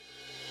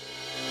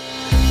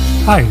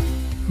Hi,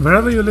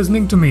 wherever you're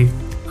listening to me,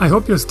 I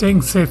hope you're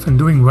staying safe and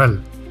doing well.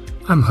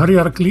 I'm Hari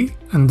Arakli,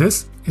 and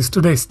this is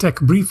today's Tech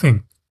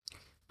Briefing.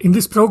 In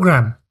this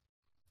program,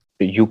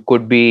 You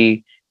could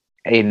be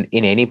in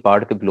any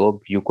part of the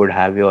globe. You could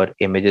have your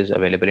images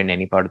available in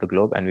any part of the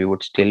globe, and we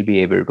would still be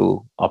able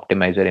to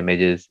optimize your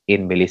images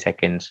in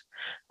milliseconds,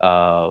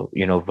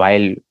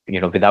 while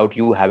without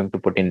you having to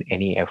put in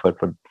any effort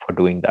for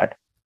doing that.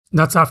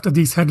 that's after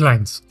these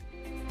headlines.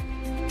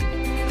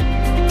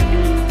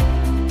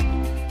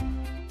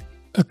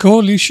 A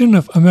coalition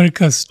of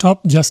America's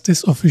top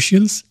justice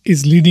officials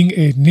is leading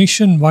a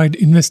nationwide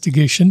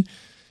investigation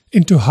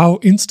into how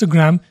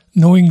Instagram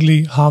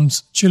knowingly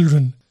harms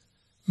children.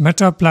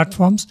 Meta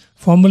Platforms,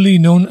 formerly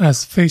known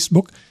as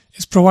Facebook,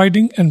 is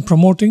providing and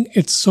promoting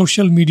its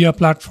social media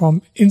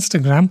platform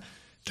Instagram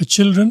to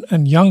children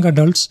and young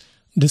adults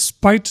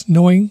despite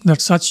knowing that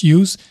such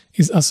use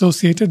is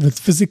associated with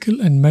physical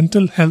and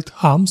mental health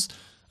harms,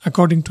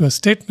 according to a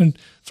statement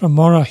from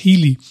Maura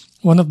Healey,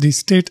 one of the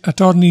state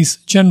attorneys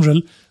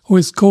general who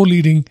is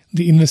co-leading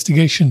the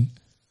investigation.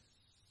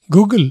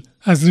 Google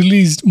has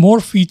released more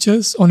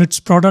features on its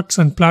products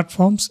and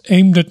platforms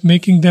aimed at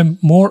making them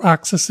more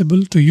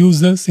accessible to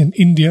users in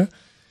India,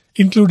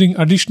 including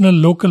additional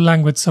local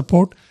language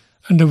support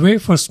and a way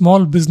for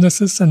small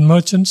businesses and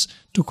merchants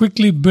to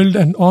quickly build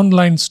an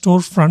online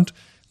storefront,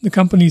 the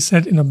company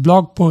said in a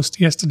blog post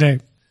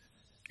yesterday.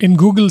 In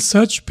Google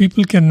Search,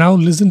 people can now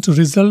listen to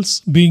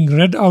results being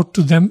read out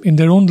to them in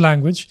their own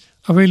language,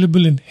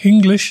 available in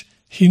English,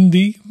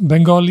 Hindi,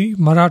 Bengali,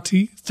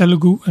 Marathi,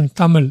 Telugu, and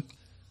Tamil.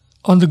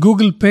 On the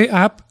Google Pay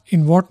app,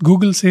 in what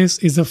Google says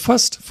is a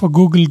first for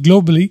Google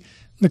globally,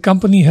 the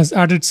company has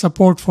added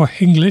support for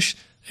Hinglish,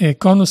 a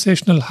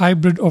conversational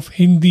hybrid of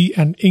Hindi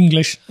and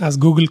English, as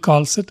Google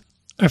calls it,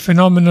 a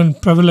phenomenon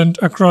prevalent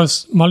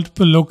across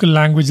multiple local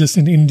languages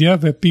in India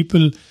where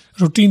people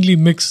routinely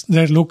mix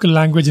their local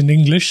language and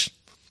English.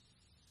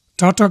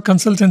 Tata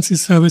Consultancy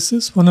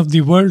Services, one of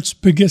the world's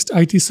biggest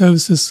IT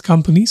services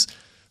companies,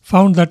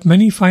 found that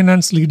many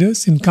finance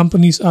leaders in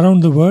companies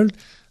around the world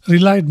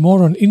relied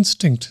more on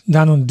instinct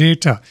than on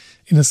data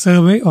in a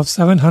survey of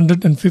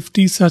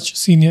 750 such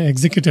senior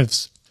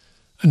executives.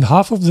 And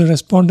half of the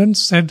respondents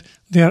said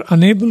they are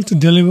unable to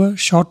deliver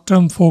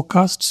short-term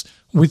forecasts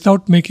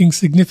without making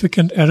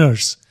significant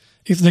errors,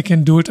 if they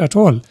can do it at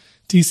all,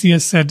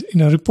 TCS said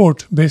in a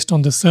report based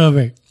on the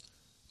survey.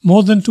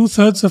 More than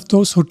two-thirds of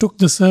those who took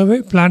the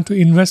survey plan to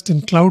invest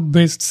in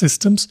cloud-based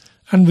systems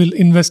and will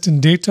invest in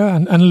data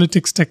and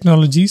analytics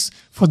technologies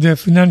for their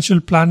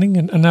financial planning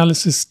and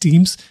analysis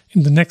teams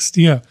in the next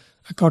year,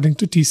 according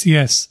to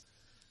TCS.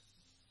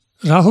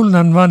 Rahul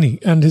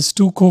Nanvani and his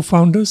two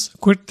co-founders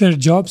quit their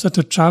jobs at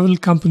a travel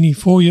company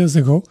 4 years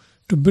ago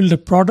to build a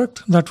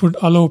product that would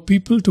allow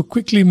people to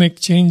quickly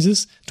make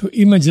changes to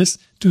images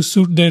to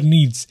suit their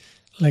needs,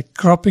 like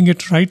cropping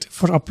it right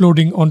for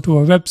uploading onto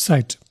a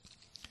website.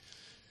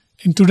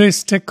 In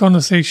today's tech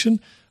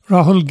conversation,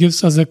 Rahul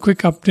gives us a quick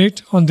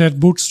update on their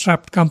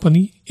bootstrapped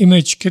company,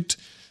 ImageKit,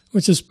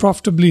 which is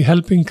profitably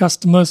helping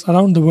customers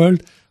around the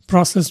world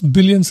process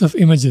billions of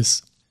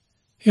images.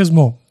 Here's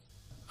more.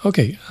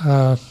 Okay,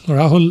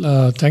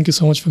 Rahul, thank you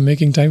so much for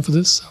making time for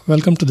this.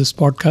 Welcome to this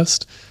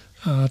podcast.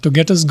 To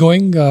get us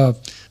going,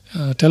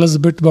 tell us a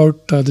bit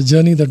about the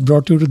journey that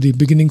brought you to the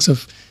beginnings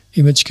of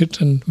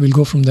ImageKit, and we'll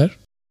go from there.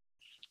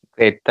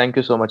 Great. Thank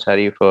you so much,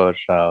 Hari, for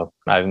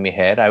having me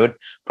here. I would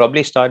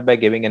probably start by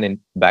giving an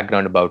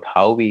background about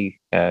how we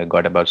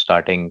got about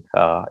starting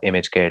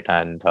ImageKit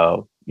and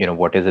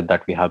what is it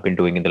that we have been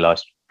doing in the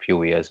last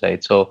few years,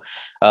 right? So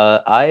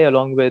I,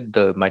 along with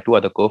my two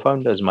other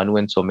co-founders, Manu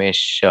and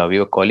Somesh, we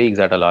were colleagues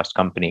at our last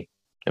company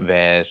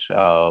where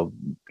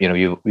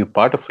we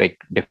part of like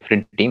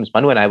different teams.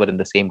 Manu and I were in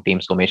the same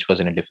team. Somesh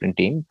was in a different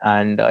team,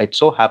 and it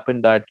so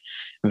happened that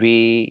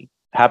we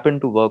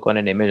happened to work on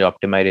an image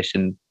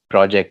optimization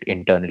project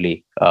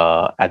internally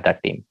at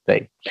that team,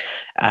 right?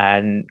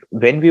 And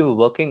when we were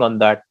working on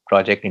that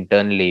project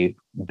internally,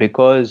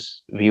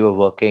 because we were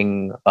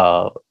working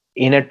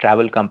in a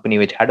travel company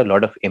which had a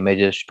lot of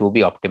images to be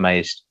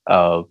optimized,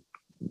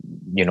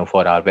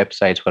 for our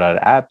websites, for our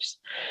apps,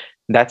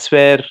 that's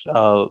where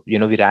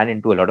we ran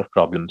into a lot of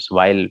problems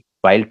while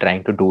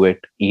trying to do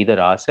it either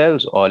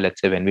ourselves or, let's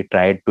say, when we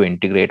tried to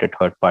integrate a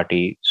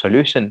third-party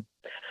solution.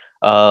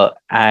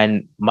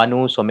 And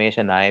Manu, Somesh,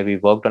 and I, we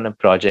worked on a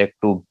project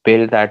to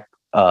build that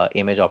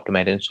image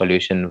optimization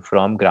solution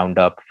from ground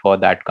up for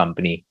that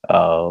company.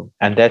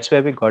 And that's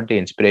where we got the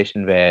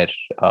inspiration where,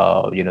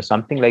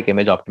 something like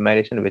image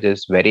optimization, which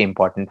is very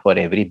important for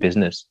every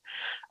business.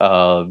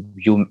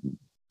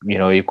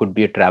 You could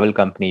be a travel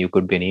company, you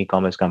could be an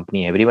e-commerce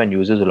company. Everyone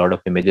uses a lot of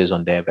images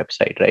on their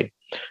website, right?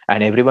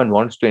 And everyone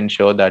wants to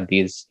ensure that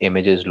these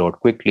images load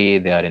quickly,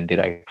 they are in the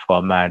right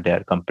format, they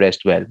are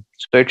compressed well.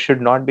 So it should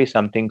not be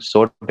something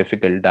so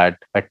difficult that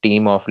a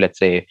team of, let's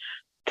say,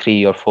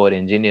 3 or 4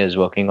 engineers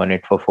working on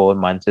it for 4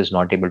 months is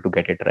not able to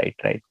get it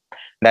right?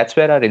 That's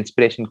where our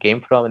inspiration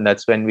came from. And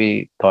that's when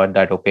we thought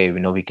that, okay,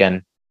 we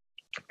can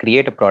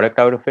create a product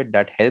out of it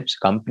that helps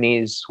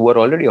companies who are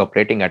already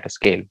operating at a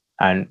scale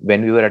And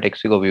when we were at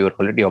Exigo, we were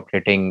already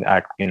operating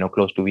at,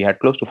 we had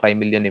close to 5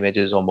 million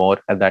images or more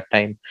at that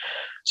time.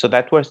 So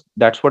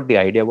that's what the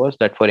idea was,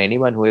 that for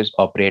anyone who is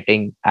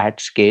operating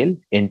at scale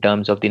in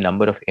terms of the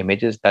number of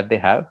images that they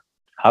have,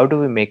 how do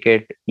we make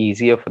it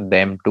easier for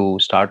them to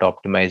start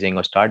optimizing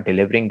or start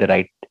delivering the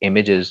right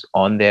images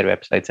on their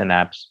websites and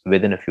apps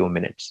within a few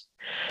minutes?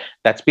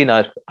 That's been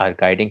our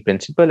guiding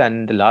principle. And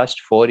in the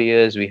last 4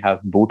 years, we have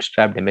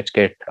bootstrapped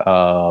ImageKit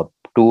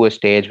to a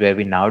stage where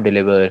we now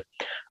deliver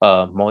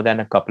more than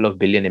a couple of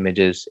billion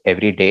images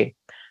every day.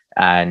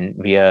 And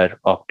we are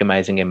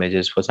optimizing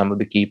images for some of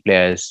the key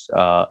players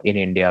in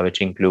India,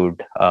 which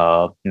include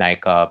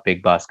Nykaa,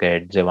 Big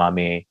Basket,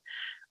 Zivame,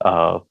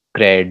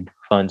 Cred,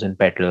 Ferns and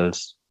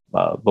Petals,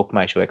 Book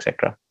My Show,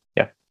 etc.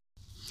 Yeah.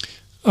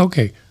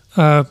 Okay.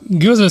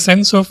 Give us a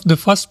sense of the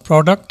first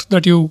product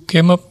that you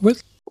came up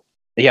with.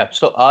 Yeah.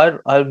 So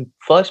our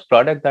first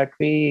product that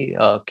we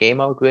came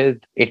out with,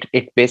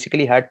 it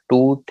basically had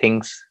two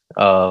things,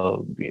 that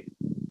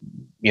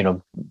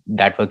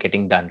were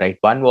getting done, right?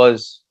 One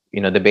was,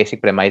 the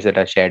basic premise that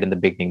I shared in the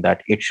beginning,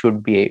 that it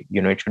should be,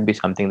 it should be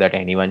something that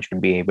anyone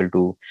should be able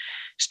to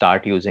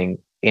start using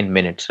in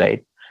minutes,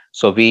 right?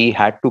 So we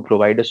had to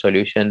provide a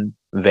solution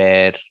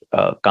where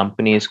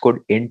companies could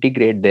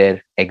integrate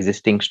their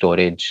existing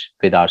storage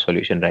with our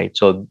solution, right?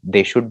 So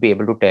they should be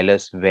able to tell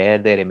us where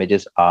their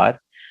images are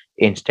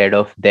instead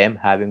of them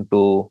having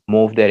to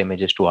move their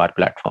images to our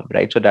platform,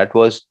 right? So that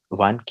was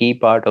one key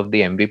part of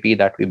the MVP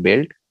that we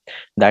built,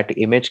 that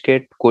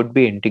ImageKit could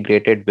be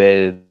integrated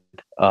with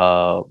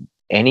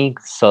any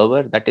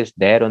server that is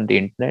there on the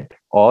internet,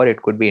 or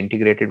it could be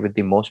integrated with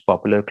the most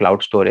popular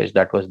cloud storage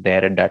that was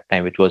there at that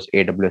time, which was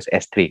AWS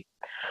S3.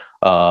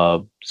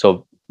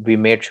 So we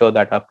made sure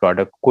that our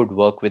product could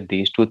work with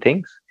these two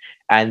things,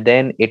 and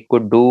then it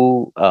could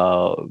do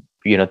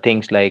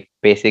things like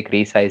basic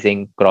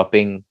resizing,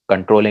 cropping,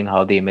 controlling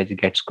how the image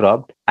gets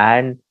cropped,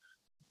 and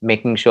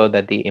making sure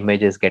that the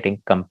image is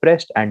getting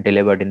compressed and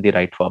delivered in the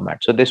right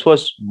format. So this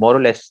was more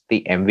or less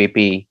the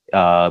MVP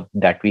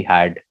that we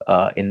had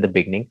in the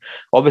beginning.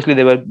 Obviously,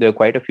 there were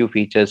quite a few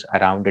features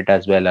around it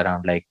as well,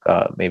 around like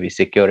maybe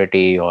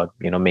security or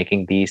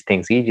making these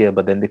things easier.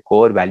 But then the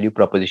core value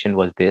proposition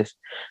was this: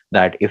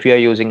 that if you are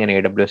using an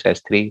AWS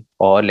S3,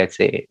 or let's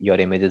say your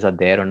images are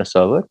there on a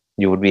server,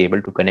 you would be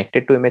able to connect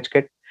it to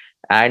ImageKit,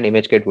 and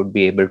ImageKit would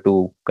be able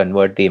to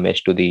convert the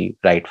image to the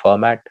right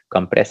format,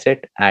 compress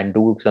it, and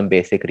do some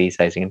basic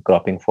resizing and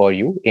cropping for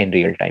you in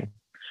real time.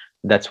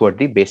 That's what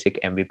the basic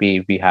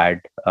MVP we had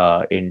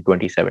in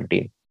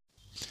 2017.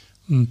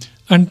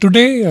 And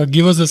today,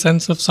 give us a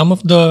sense of some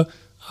of the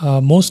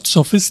most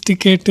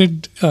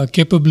sophisticated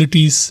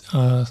capabilities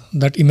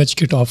that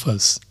ImageKit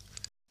offers.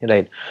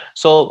 Right.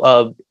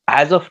 So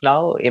as of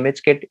now,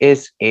 ImageKit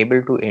is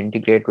able to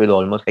integrate with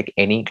almost like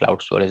any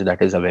cloud storage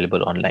that is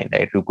available online,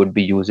 right? You could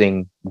be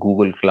using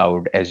Google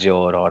Cloud,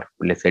 Azure, or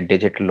let's say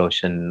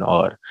DigitalOcean,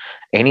 or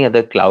any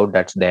other cloud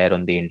that's there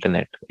on the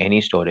internet,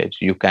 any storage.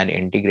 You can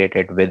integrate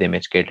it with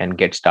ImageKit and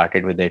get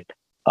started with it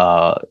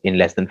in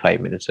less than 5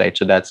 minutes, right?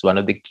 So that's one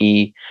of the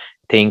key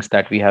things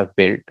that we have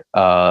built,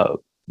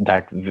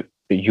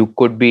 you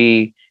could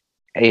be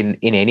in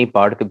any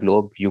part of the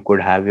globe. You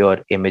could have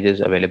your images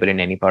available in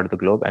any part of the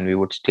globe, and we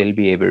would still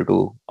be able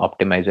to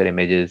optimize your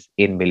images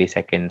in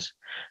milliseconds,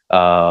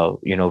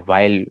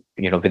 while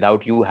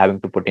without you having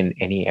to put in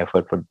any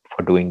effort for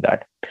doing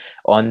that.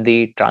 On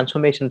the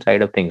transformation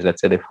side of things, let's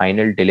say the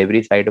final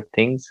delivery side of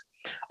things,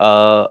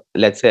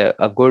 let's say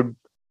a good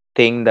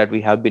thing that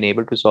we have been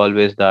able to solve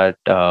is that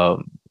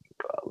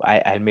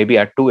I'll maybe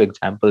add two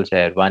examples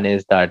here. One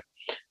is that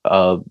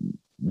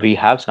we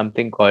have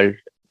something called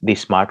the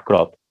smart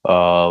crop,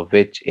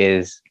 which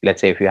is,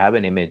 let's say, if you have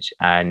an image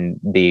and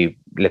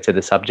let's say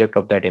the subject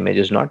of that image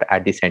is not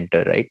at the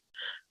center, right?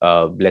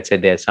 Let's say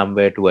they're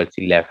somewhere towards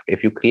the left.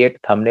 If you create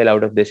a thumbnail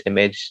out of this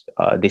image,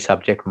 the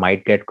subject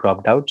might get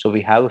cropped out. So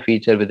we have a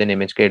feature within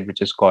ImageKit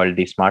which is called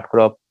the smart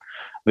crop,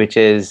 which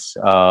is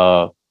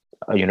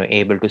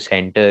able to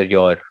center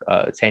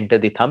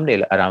the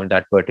thumbnail around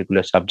that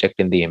particular subject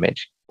in the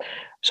image.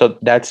 So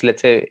that's,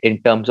 let's say,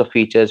 in terms of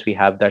features, we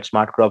have that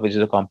smart crop, which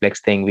is a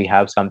complex thing. We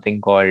have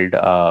something called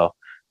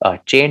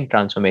chain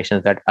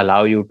transformations that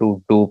allow you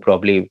to do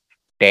probably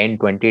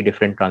 10-20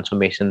 different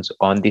transformations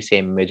on the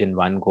same image in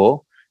one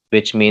go,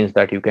 which means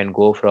that you can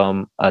go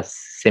from a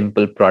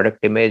simple product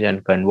image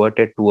and convert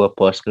it to a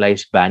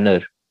personalized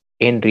banner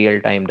in real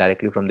time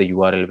directly from the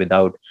URL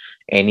without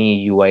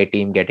any UI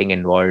team getting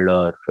involved,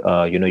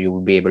 or you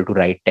will be able to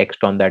write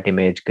text on that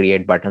image,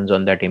 create buttons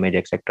on that image,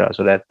 etc.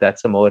 So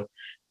that's a more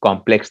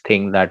complex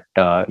thing that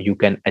you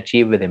can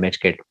achieve with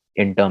ImageKit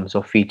in terms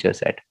of feature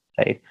set,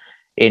 right?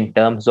 In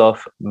terms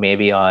of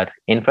maybe our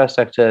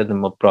infrastructure,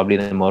 probably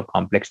the more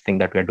complex thing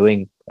that we're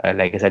doing,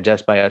 like I said,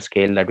 just by our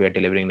scale that we are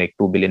delivering like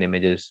 2 billion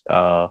images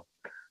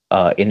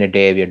in a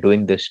day, we are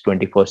doing this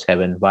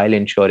 24/7 while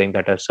ensuring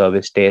that our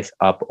service stays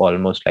up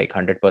almost like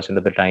 100%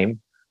 of the time.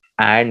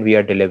 And we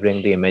are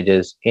delivering the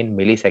images in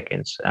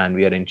milliseconds, and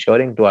we are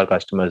ensuring to our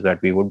customers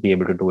that we would be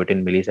able to do it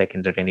in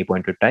milliseconds at any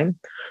point in time.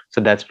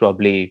 So that's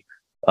probably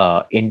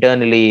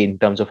internally in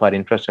terms of our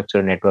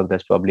infrastructure network,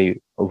 that's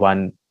probably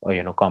one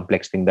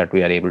complex thing that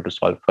we are able to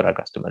solve for our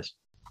customers.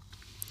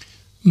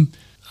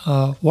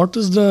 What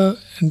is the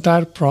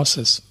entire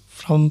process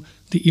from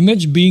the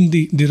image being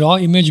the raw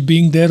image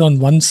being there on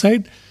one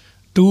side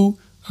to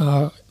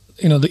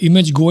the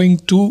image going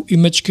to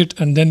ImageKit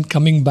and then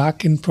coming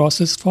back in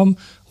process form?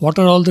 What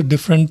are all the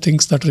different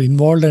things that are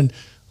involved, and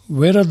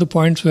where are the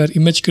points where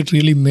ImageKit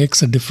really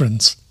makes a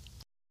difference?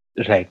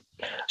 Right.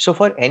 So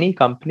for any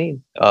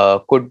company,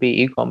 could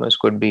be e-commerce,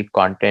 could be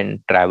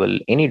content, travel,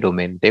 any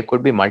domain, there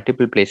could be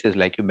multiple places,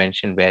 like you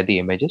mentioned, where the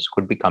images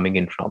could be coming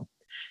in from.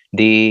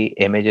 The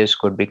images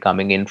could be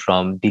coming in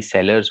from the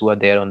sellers who are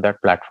there on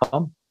that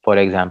platform. For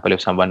example,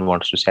 if someone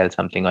wants to sell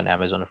something on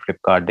Amazon or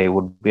Flipkart, they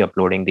would be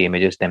uploading the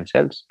images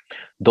themselves.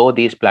 Though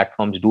these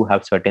platforms do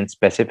have certain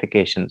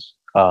specifications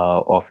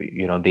of,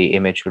 the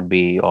image should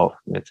be of,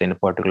 let's say, in a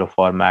particular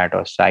format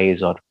or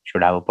size, or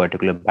should have a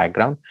particular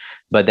background.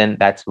 But then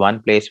that's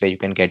one place where you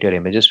can get your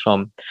images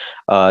from.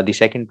 The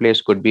second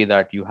place could be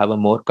that you have a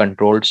more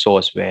controlled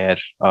source where,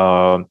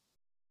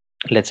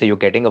 let's say, you're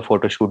getting a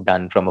photo shoot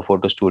done from a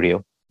photo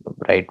studio,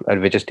 right?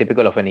 Which is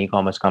typical of an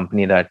e-commerce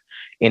company, that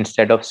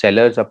instead of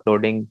sellers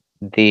uploading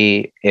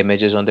the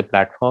images on the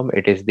platform,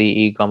 it is the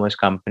e-commerce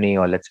company,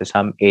 or let's say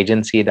some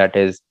agency, that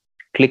is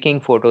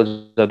clicking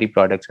photos of the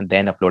products and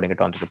then uploading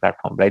it onto the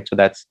platform, right? So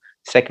that's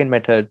second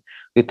method.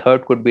 The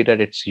third could be that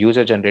it's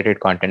user generated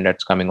content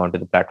that's coming onto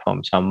the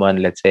platform.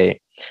 Someone, let's say,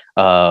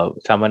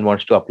 someone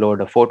wants to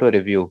upload a photo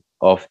review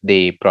of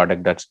the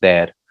product that's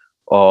there,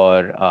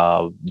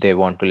 or they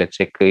want to, let's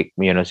say,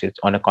 so it's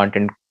on a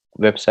content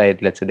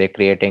website, let's say they're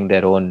creating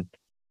their own,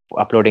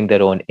 uploading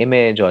their own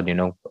image, or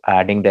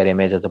adding their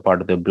image as a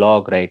part of the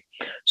blog, right?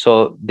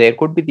 So there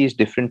could be these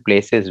different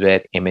places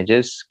where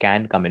images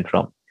can come in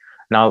from.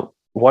 Now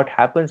what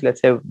happens, let's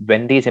say,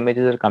 when these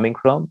images are coming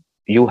from,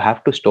 you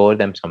have to store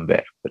them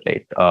somewhere,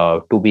 right?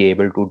 To be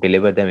able to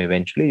deliver them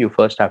eventually, you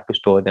first have to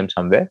store them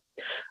somewhere.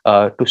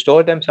 To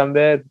store them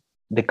somewhere,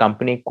 the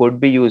company could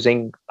be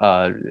using,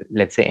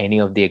 let's say, any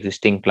of the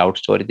existing cloud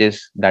storages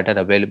that are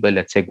available.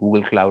 Let's say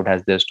Google Cloud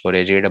has their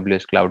storage,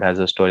 AWS Cloud has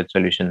a storage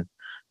solution,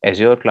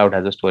 Azure Cloud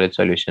has a storage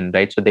solution,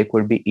 right? So they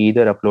could be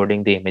either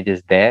uploading the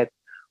images there,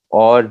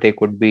 or they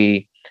could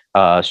be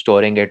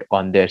storing it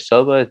on their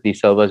servers, the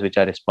servers which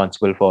are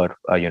responsible for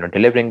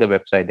delivering the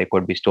website. They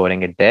could be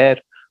storing it there.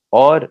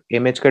 Or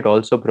ImageKit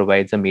also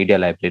provides a media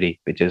library,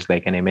 which is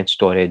like an image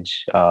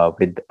storage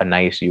with a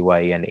nice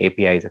UI and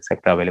APIs,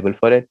 etc., available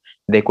for it.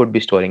 They could be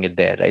storing it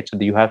there, right? So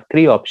you have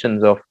three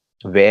options of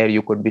where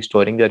you could be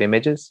storing your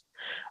images.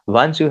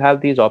 Once you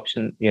have these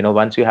options,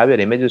 once you have your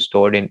images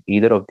stored in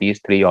either of these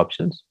three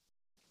options,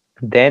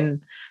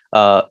 then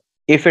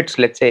if it's,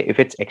 let's say, if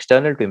it's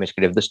external to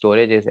ImageKit, if the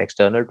storage is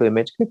external to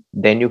ImageKit,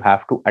 then you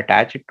have to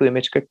attach it to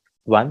ImageKit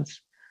once.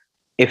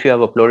 If you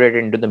have uploaded it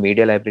into the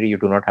media library, you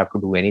do not have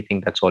to do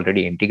anything. That's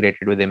already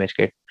integrated with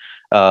ImageKit.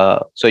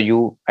 So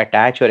you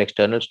attach your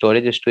external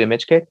storages to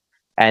ImageKit,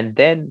 and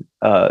then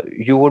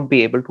you would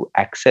be able to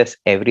access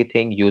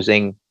everything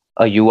using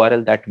a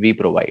URL that we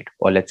provide,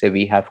 or let's say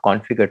we have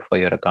configured for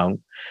your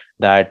account,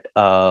 that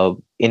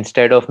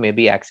instead of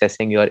maybe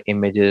accessing your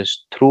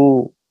images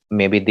through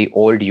maybe the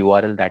old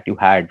URL that you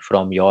had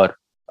from your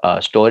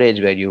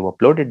storage where you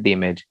uploaded the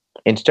image,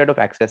 instead of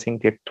accessing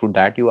it through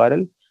that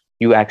URL,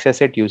 you access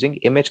it using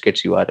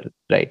ImageKit's URL,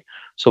 right?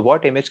 So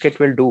what ImageKit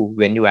will do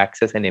when you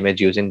access an image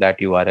using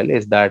that URL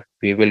is that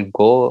we will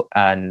go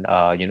and,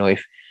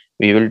 if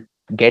we will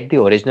get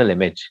the original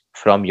image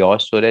from your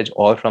storage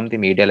or from the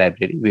media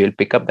library, we will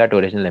pick up that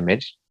original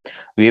image.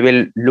 We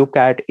will look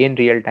at in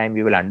real time,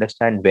 we will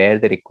understand where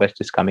the request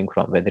is coming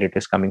from, whether it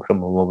is coming from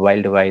a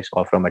mobile device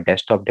or from a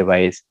desktop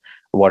device,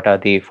 what are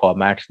the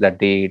formats that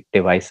the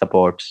device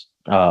supports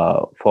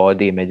for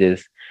the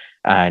images,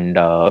 and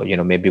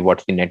maybe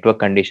what's the network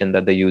condition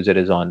that the user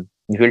is on.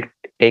 We will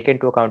take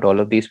into account all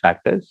of these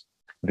factors.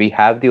 We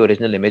have the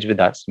original image with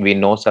us. We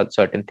know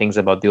certain things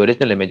about the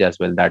original image as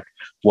well, that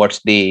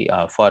what's the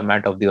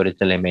format of the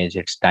original image,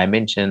 its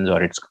dimensions,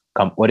 or its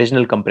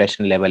original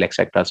compression level,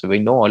 etc. So we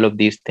know all of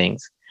these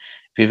things.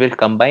 We will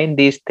combine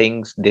these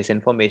things, this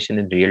information,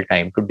 in real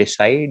time to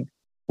decide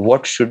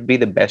what should be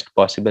the best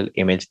possible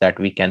image that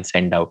we can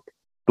send out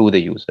to the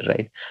user,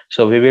 right?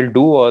 So we will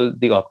do all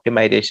the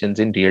optimizations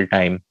in real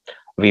time.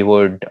 We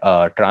would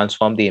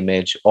transform the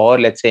image, or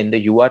let's say in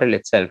the URL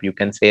itself, you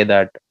can say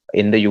that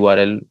in the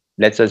URL,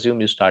 let's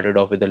assume you started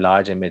off with a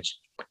large image,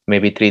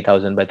 maybe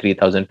 3000 by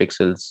 3000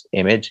 pixels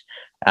image,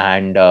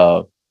 and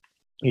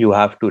you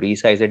have to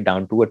resize it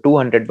down to a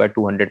 200 by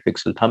 200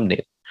 pixel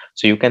thumbnail.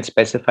 So you can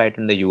specify it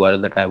in the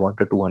URL that I want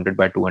a 200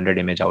 by 200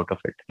 image out of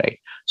it, right?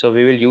 So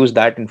we will use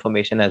that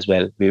information as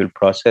well. We will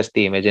process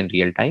the image in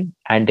real time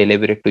and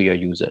deliver it to your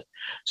user.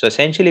 So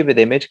essentially with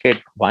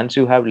ImageKit, once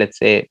you have, let's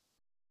say,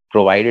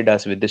 provided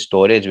us with the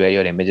storage where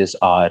your images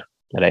are,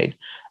 right,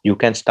 you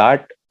can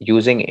start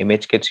using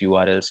ImageKit's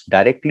URLs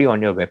directly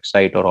on your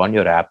website or on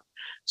your app.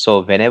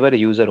 So whenever a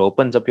user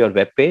opens up your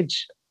web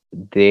page,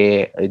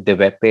 the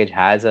web page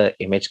has a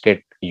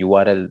ImageKit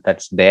URL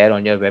that's there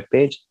on your web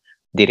page.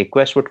 the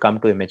request would come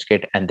to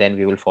ImageKit, and then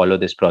we will follow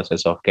this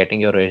process of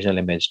getting your original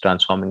image,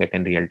 transforming it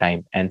in real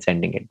time, and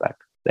sending it back,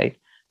 right?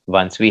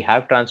 Once we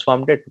have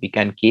transformed it, we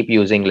can keep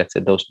using, let's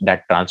say,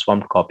 that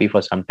transformed copy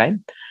for some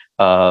time.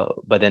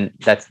 But then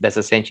that's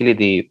essentially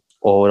the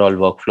overall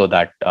workflow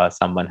that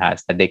someone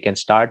has, that they can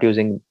start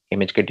using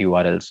ImageKit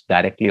URLs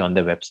directly on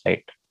their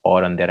website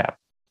or on their app.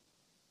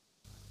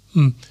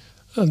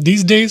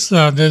 These days,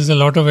 there's a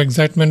lot of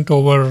excitement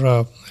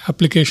over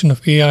application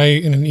of AI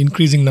in an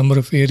increasing number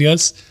of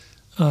areas.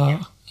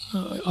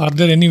 Are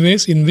there any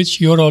ways in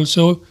which you're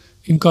also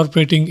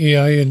incorporating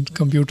AI and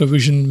computer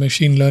vision,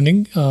 machine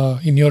learning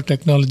in your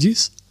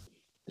technologies?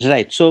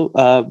 Right. So,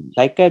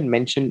 like I had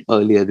mentioned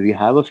earlier, we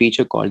have a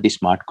feature called the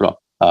Smart Crop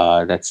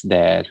that's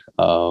there.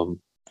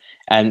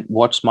 And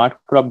what Smart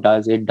Crop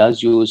does, it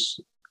does use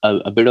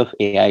a bit of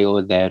AI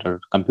over there, or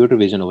computer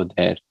vision over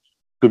there,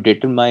 to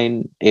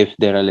determine if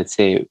there are, let's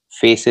say,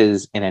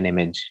 faces in an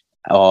image,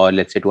 or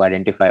let's say to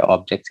identify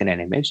objects in an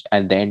image,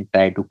 and then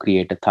try to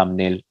create a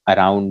thumbnail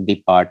around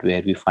the part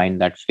where we find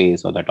that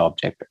face or that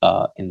object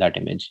in that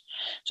image.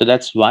 So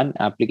that's one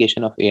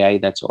application of AI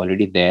that's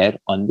already there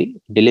on the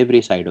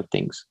delivery side of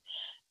things.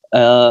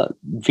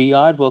 We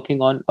are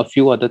working on a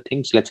few other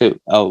things. Let's say,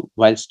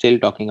 while still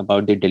talking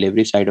about the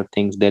delivery side of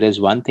things, there is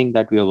one thing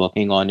that we are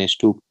working on, is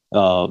to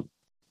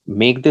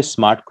make this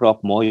smart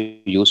crop more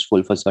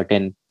useful for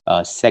certain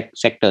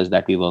sectors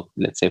that we work.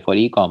 Let's say for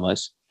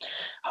e-commerce,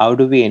 how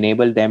do we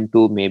enable them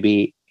to,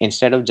 maybe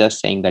instead of just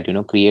saying that,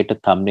 create a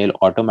thumbnail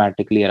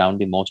automatically around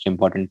the most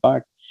important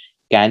part,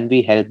 can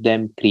we help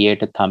them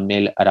create a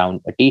thumbnail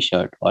around a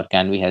t-shirt, or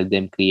can we help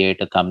them create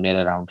a thumbnail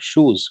around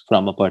shoes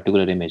from a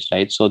particular image,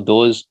 right? So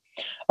those,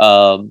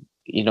 can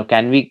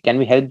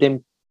we help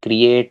them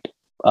create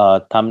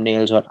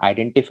thumbnails, or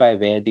identify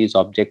where these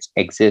objects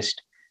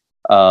exist,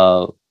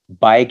 uh,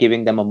 by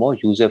giving them a more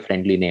user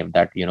friendly name,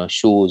 that,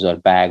 shoes or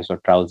bags or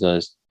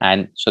trousers,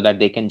 and so that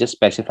they can just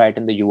specify it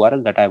in the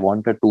URL that I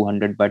want a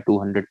 200 by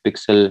 200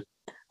 pixel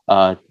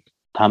uh,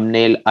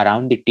 thumbnail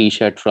around the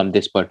t-shirt from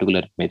this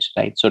particular image,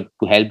 right? So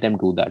to help them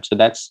do that, so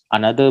that's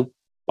another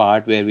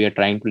part where we are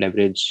trying to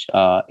leverage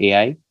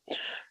AI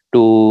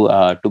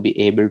to be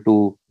able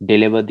to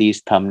deliver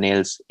these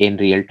thumbnails in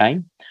real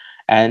time.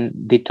 And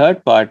the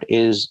third part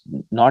is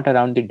not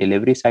around the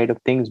delivery side of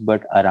things,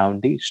 but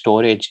around the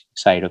storage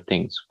side of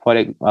things.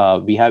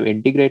 We have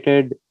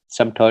integrated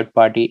some third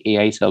party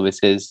AI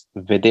services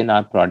within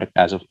our product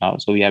as of now.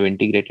 So we have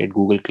integrated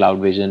Google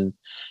Cloud Vision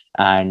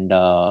and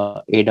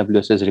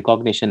AWS's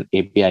recognition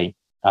API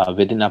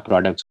within our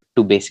products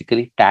to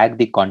basically tag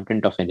the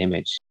content of an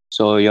image.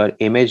 So your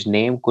image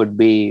name could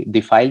be,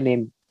 the file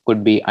name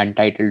could be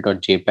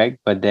untitled.jpg,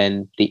 but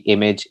then the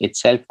image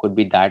itself could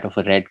be that of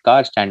a red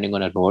car standing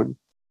on a road.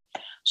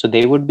 So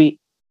they would be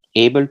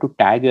able to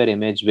tag your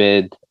image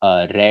with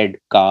red,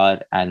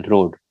 car, and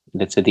road.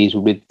 Let's say these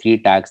would be three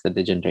tags that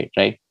they generate,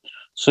 right?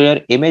 So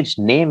your image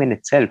name in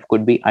itself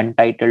could be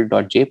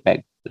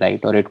untitled.jpg, right?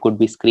 Or it could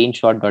be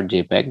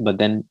screenshot.jpg. But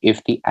then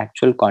if the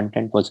actual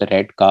content was a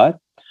red car,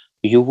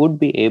 you would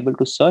be able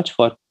to search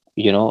for,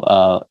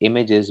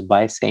 images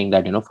by saying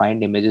that,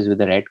 find images with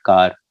a red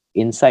car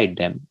inside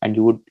them, and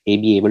you would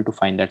be able to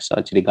find that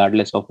search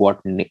regardless of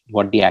what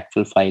the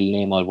actual file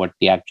name or what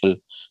the actual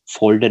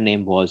folder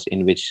name was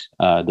in which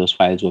those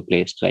files were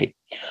placed, right?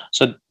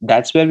 So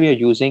that's where we are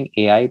using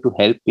AI to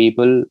help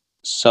people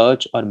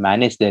search or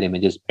manage their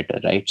images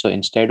better, right? So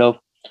instead of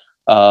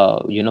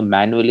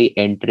manually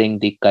entering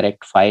the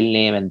correct file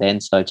name and then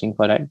searching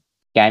for it,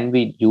 can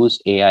we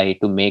use AI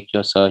to make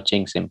your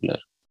searching simpler,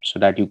 so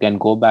that you can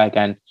go back,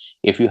 and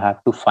if you have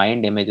to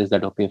find images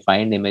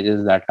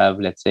that have,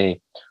 let's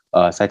say,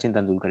 Sachin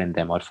Tendulkar in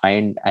them, or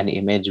find an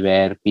image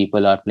where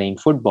people are playing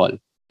football,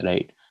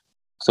 right?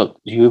 So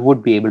you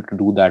would be able to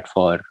do that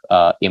for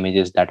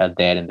images that are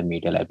there in the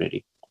media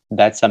library.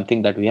 That's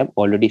something that we have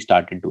already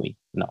started doing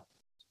now.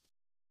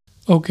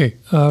 Okay,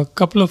 a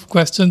couple of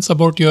questions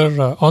about your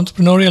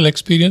entrepreneurial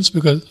experience,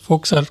 because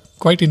folks are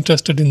quite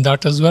interested in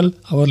that as well,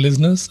 our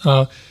listeners.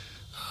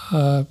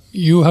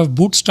 You have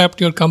bootstrapped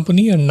your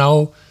company, and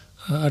now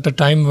at a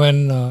time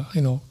when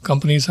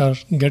companies are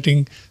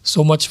getting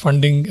so much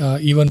funding,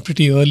 even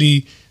pretty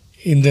early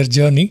in their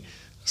journey.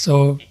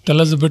 So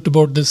tell us a bit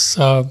about this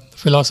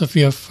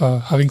philosophy of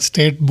having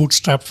stayed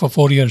bootstrapped for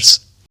 4 years.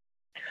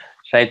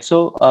 Right.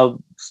 So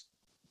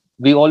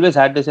we always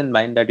had this in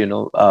mind that,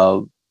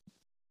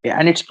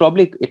 and it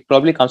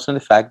probably comes from the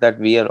fact that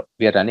we are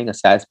running a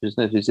SaaS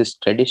business, which is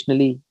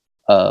traditionally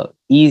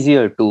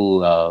easier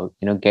to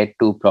get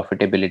to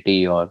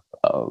profitability, or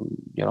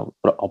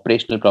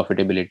operational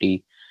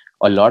profitability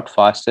a lot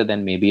faster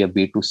than maybe a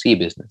B2C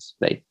business,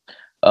 right?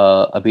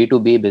 A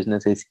B2B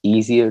business is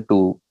easier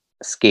to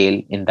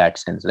scale in that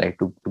sense, right?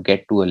 To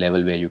get to a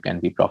level where you can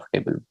be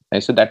profitable,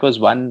 right? So that was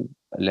one,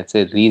 let's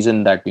say,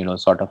 reason that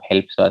sort of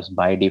helps us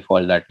by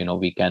default, that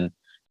we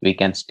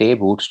can stay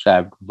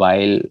bootstrapped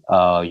while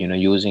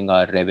using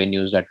our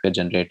revenues that we're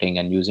generating,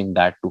 and using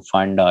that to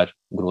fund our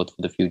growth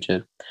for the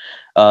future.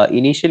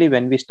 Initially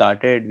when we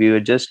started, we were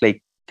just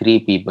like three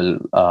people,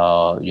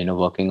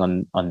 working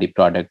on the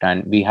product,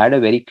 and we had a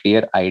very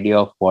clear idea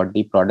of what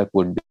the product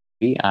would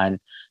be. And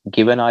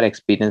given our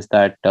experience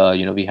that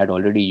we had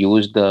already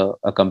used a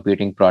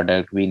competing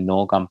product, we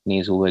know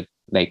companies who were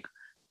like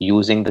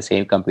using the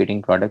same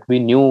competing product. We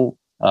knew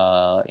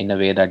in a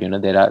way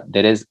that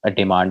there is a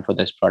demand for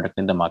this product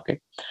in the market.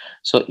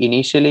 So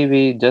initially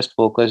we just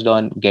focused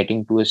on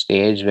getting to a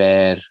stage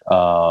where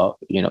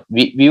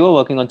we were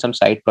working on some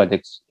side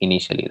projects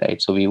initially, right?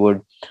 So we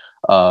would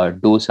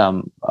do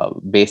some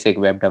basic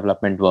web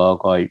development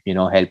work, or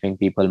helping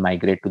people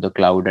migrate to the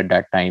cloud. At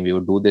that time we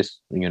would do this,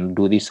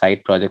 do these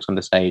side projects on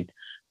the side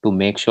to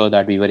make sure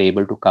that we were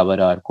able to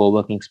cover our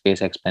co-working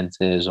space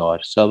expenses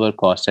or server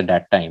costs at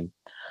that time.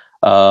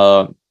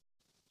 uh,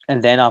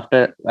 and then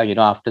after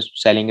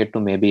selling it to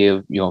maybe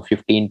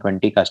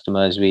 15-20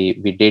 customers, we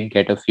did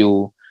get a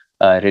few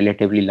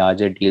relatively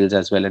larger deals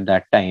as well at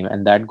that time,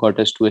 and that got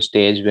us to a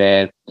stage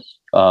where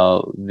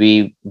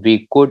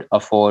we could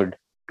afford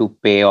to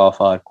pay off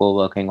our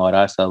co-working or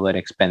our server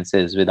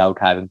expenses without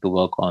having to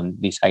work on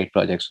the side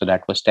projects. So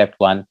that was step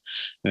one,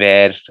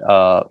 where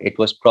it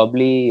was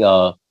probably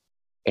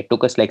it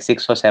took us like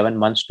 6 or 7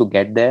 months to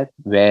get there,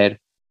 where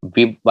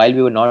while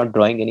we were not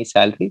drawing any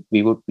salary,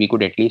 we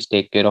could at least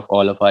take care of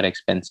all of our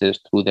expenses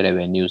through the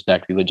revenues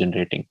that we were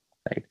generating,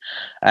 right?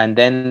 And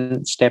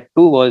then step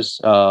two was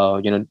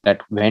that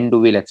when do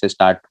we, let's say,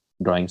 start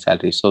drawing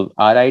salaries. So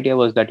our idea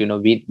was that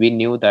we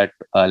knew that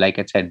like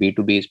I said,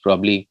 B2B is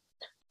probably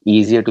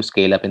easier to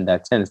scale up in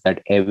that sense,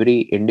 that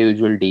every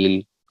individual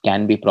deal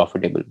can be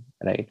profitable,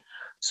 right?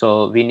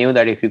 So we knew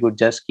that if we could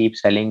just keep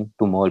selling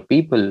to more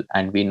people,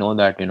 and we know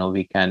that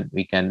we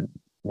can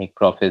make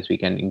profits, we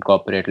can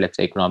incorporate, let's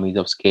say, economies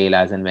of scale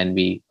as and when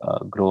we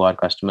grow our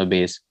customer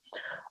base.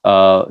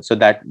 So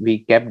that we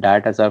kept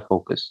that as our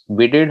focus.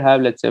 We did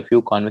have, let's say, a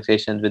few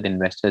conversations with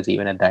investors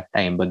even at that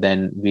time, but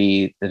then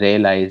we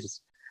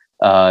realized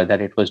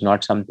that it was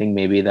not something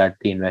maybe that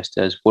the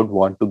investors would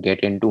want to get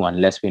into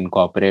unless we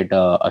incorporate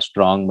a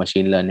strong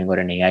machine learning or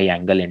an AI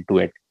angle into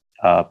it.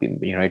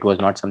 It was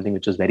not something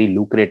which was very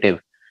lucrative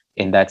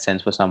in that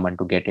sense for someone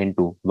to get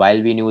into.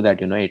 While we knew that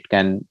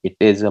it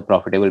is a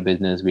profitable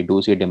business, we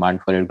do see demand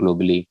for it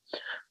globally.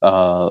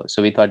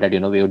 So we thought that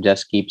we would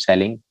just keep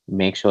selling,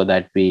 make sure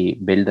that we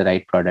build the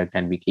right product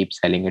and we keep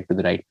selling it to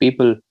the right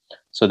people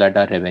so that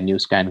our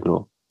revenues can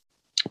grow.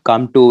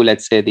 Come to,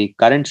 let's say, the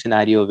current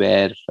scenario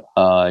where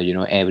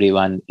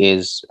everyone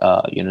is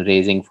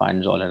raising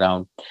funds all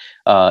around.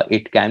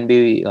 It can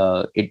be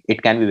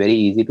very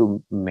easy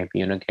to maybe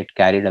get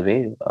carried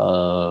away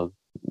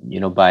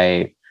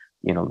by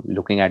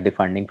looking at the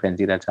funding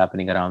frenzy that's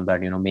happening around,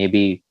 that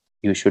maybe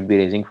you should be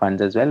raising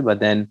funds as well. But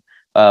then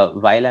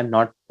while I'm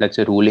not, let's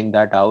say, ruling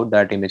that out,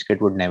 that ImageKit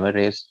would never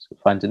raise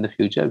funds in the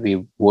future,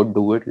 we would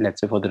do it,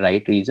 let's say, for the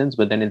right reasons.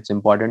 But then it's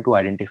important to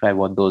identify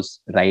what those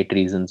right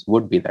reasons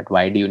would be, that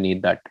why do you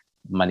need that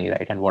money,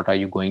 right? And what are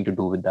you going to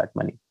do with that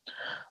money?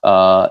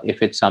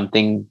 If it's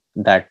something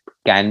that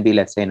can be,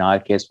 let's say, in our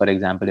case, for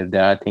example, if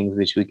there are things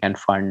which we can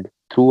fund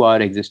through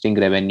our existing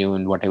revenue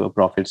and whatever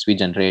profits we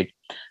generate,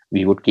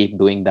 we would keep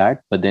doing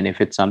that. But then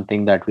if it's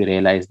something that we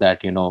realize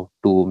that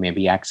to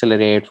maybe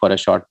accelerate for a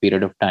short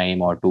period of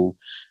time, or to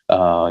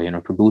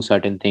do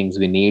certain things,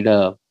 we need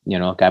a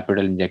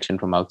capital injection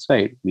from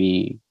outside,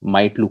 we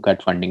might look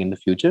at funding in the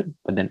future.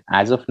 But then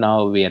as of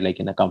now, we are like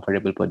in a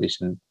comfortable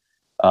position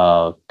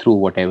through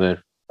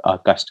whatever our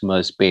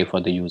customers pay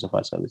for the use of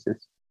our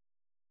services.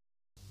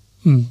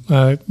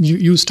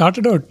 You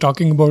started out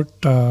talking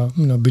about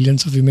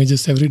billions of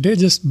images every day.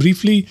 Just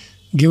briefly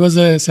give us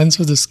a sense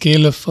of the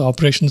scale of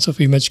operations of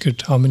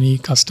ImageKit. How many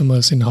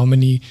customers in how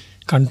many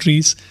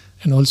countries,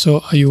 and also,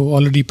 are you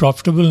already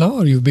profitable now,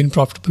 or you've been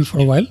profitable for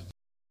a while?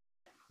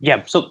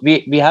 Yeah, so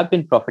we have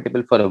been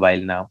profitable for a while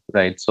now,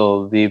 right?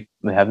 So we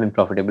have been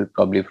profitable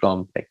probably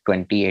from like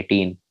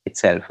 2018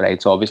 itself, right?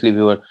 So obviously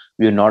we were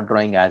not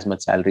drawing as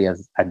much salary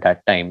as at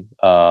that time.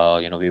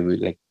 We were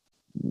like,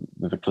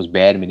 it was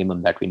bare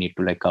minimum that we need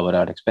to like cover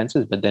our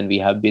expenses. But then we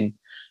have been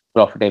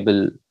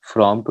profitable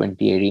from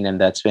 2018, and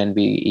that's when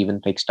we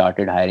even like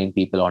started hiring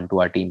people onto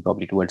our team.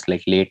 Probably towards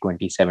like late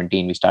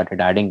 2017, we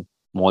started adding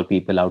more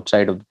people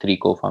outside of the three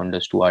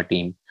co-founders to our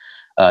team.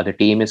 The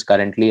team is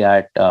currently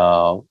at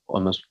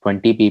almost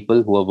 20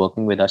 people who are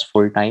working with us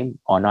full time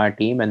on our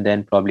team, and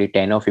then probably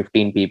 10 or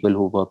 15 people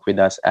who work with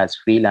us as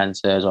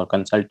freelancers or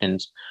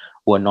consultants,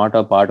 who are not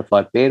a part of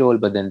our payroll,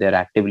 but then they're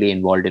actively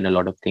involved in a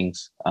lot of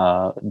things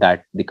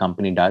that the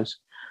company does.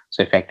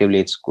 So effectively,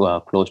 it's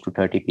close to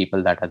 30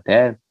 people that are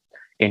there.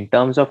 In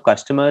terms of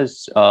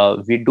customers,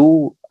 we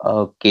do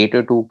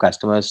cater to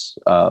customers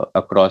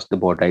across the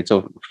board, right?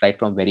 So right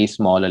from very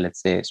small,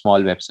 let's say,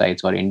 small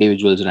websites or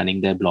individuals running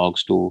their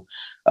blogs, to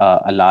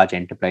a large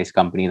enterprise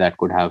company that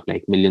could have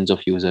like millions of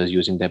users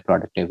using their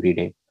product every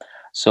day.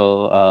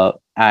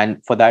 So,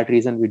 and for that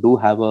reason, we do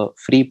have a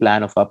free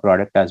plan of our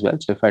product as well.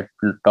 So if I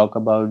talk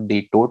about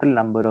the total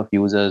number of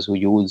users who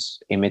use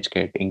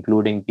ImageKit,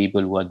 including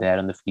people who are there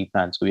on the free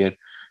plan, so we are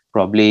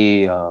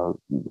probably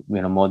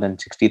more than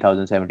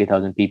 60,000,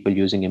 70,000 people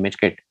using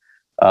ImageKit,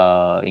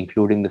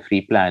 including the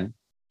free plan.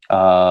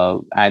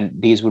 and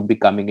these would be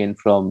coming in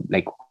from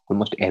like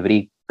almost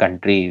every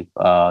country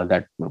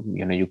that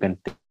you can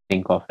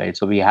think of, right?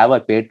 So we have our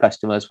paid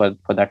customers for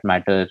that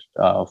matter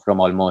from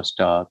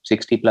almost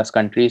 60 plus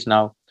countries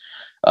now.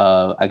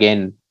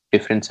 Again,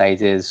 different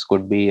sizes,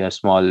 could be a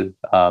small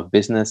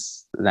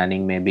business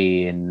running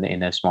maybe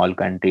in a small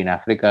country in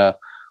Africa,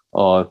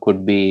 or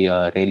could be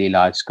a really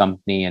large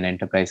company, an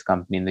enterprise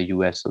company in the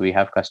US. So we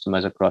have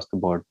customers across the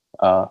board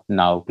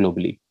now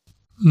globally.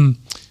 Hmm.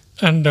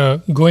 And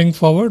going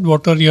forward,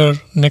 what are your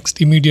next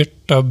immediate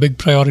big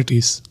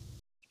priorities?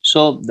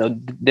 So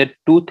there are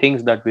two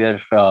things that we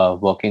are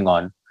working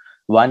on.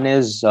 One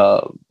is,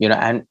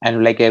 and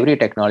like every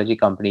technology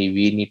company,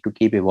 we need to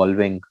keep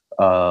evolving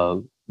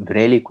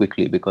really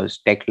quickly, because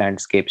tech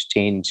landscapes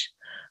change,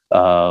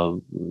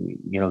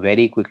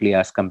 very quickly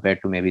as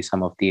compared to maybe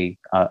some of the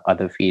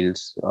other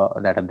fields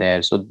that are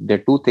there. So there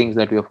are two things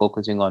that we are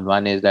focusing on.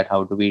 One is that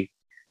how do we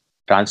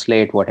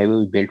translate whatever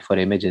we built for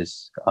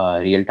images,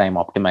 real-time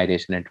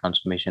optimization and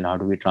transformation, how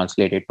do we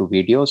translate it to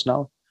videos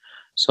now?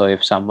 So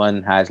if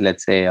someone has,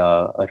 let's say,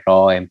 a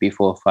raw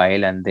MP4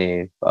 file and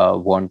they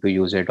want to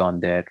use it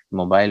on their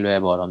mobile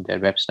web or on their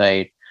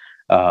website,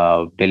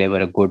 deliver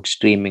a good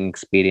streaming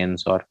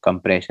experience or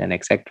compression,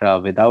 etc.,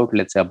 without,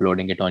 let's say,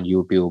 uploading it on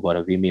YouTube or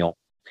a Vimeo,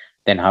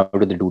 then how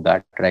do they do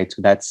that, right?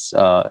 So that's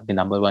the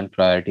number one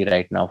priority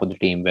right now for the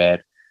team,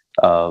 where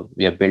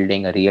we are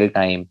building a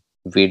real-time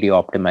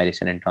video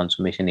optimization and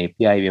transformation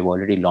API. We have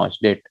already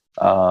launched it,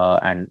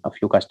 and a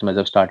few customers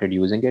have started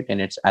using it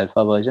in its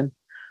alpha version.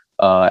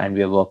 And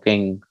we are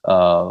working,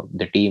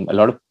 the team, a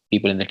lot of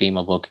people in the team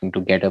are working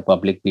to get a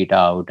public beta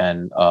out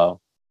and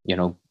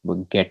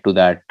get to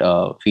that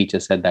feature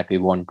set that we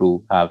want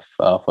to have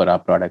for our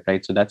product,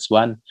 right? So that's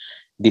one.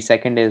 The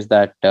second is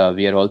that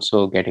we are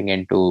also getting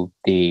into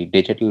the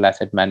digital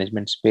asset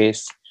management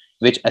space,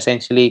 which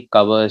essentially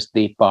covers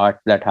the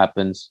part that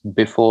happens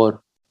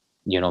before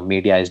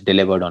media is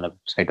delivered on a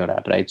website or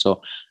app, right?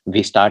 So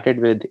we started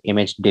with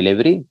image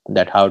delivery,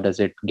 that how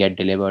does it get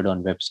delivered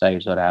on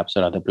websites or apps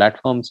or other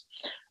platforms.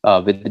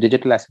 With the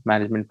digital asset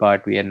management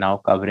part, we are now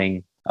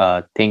covering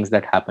things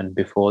that happen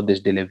before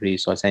this delivery.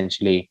 So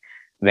essentially,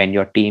 when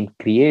your team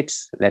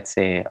creates, let's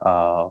say,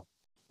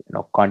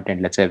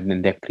 content, let's say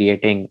when they're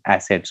creating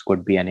assets,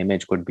 could be an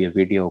image, could be a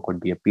video, could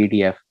be a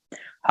PDF,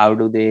 how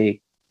do they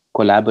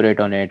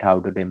collaborate on it? How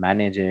do they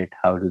manage it?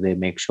 How do they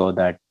make sure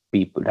that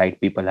right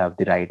people have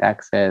the right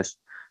access?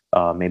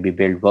 Maybe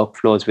build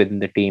workflows within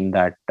the team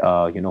that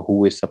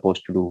who is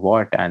supposed to do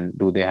what, and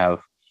do they have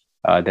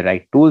the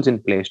right tools in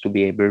place to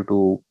be able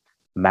to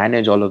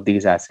manage all of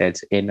these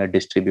assets in a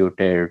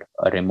distributed,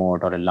 a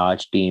remote, or a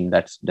large team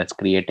that's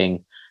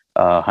creating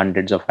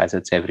hundreds of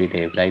assets every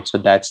day, right? So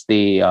that's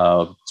the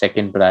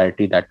second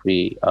priority that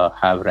we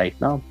have right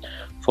now.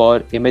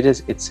 For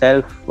images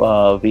itself,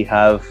 we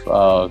are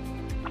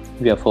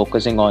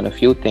focusing on a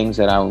few things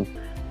around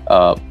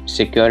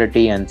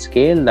security and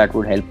scale that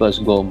would help us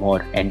go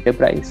more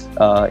enterprise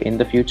in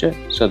the future.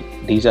 So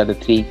these are the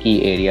three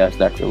key areas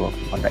that we're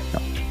working on right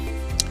now.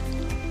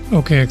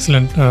 Okay,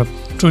 excellent.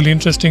 Truly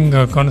interesting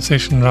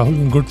conversation,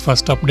 Rahul. Good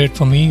first update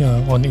for me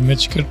on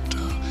ImageKit.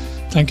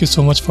 Thank you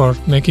so much for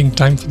making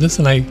time for this,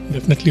 and I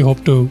definitely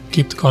hope to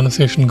keep the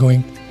conversation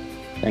going.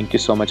 Thank you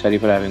so much, Hari,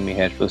 for having me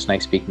here. It was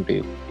nice speaking to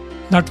you.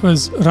 That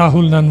was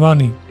Rahul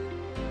Nanvani.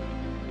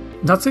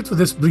 That's it for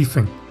this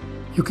briefing.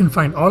 You can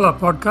find all our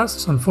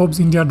podcasts on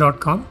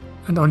ForbesIndia.com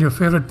and on your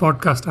favorite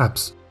podcast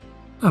apps.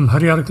 I'm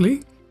Hari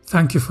Arakali.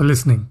 Thank you for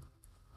listening.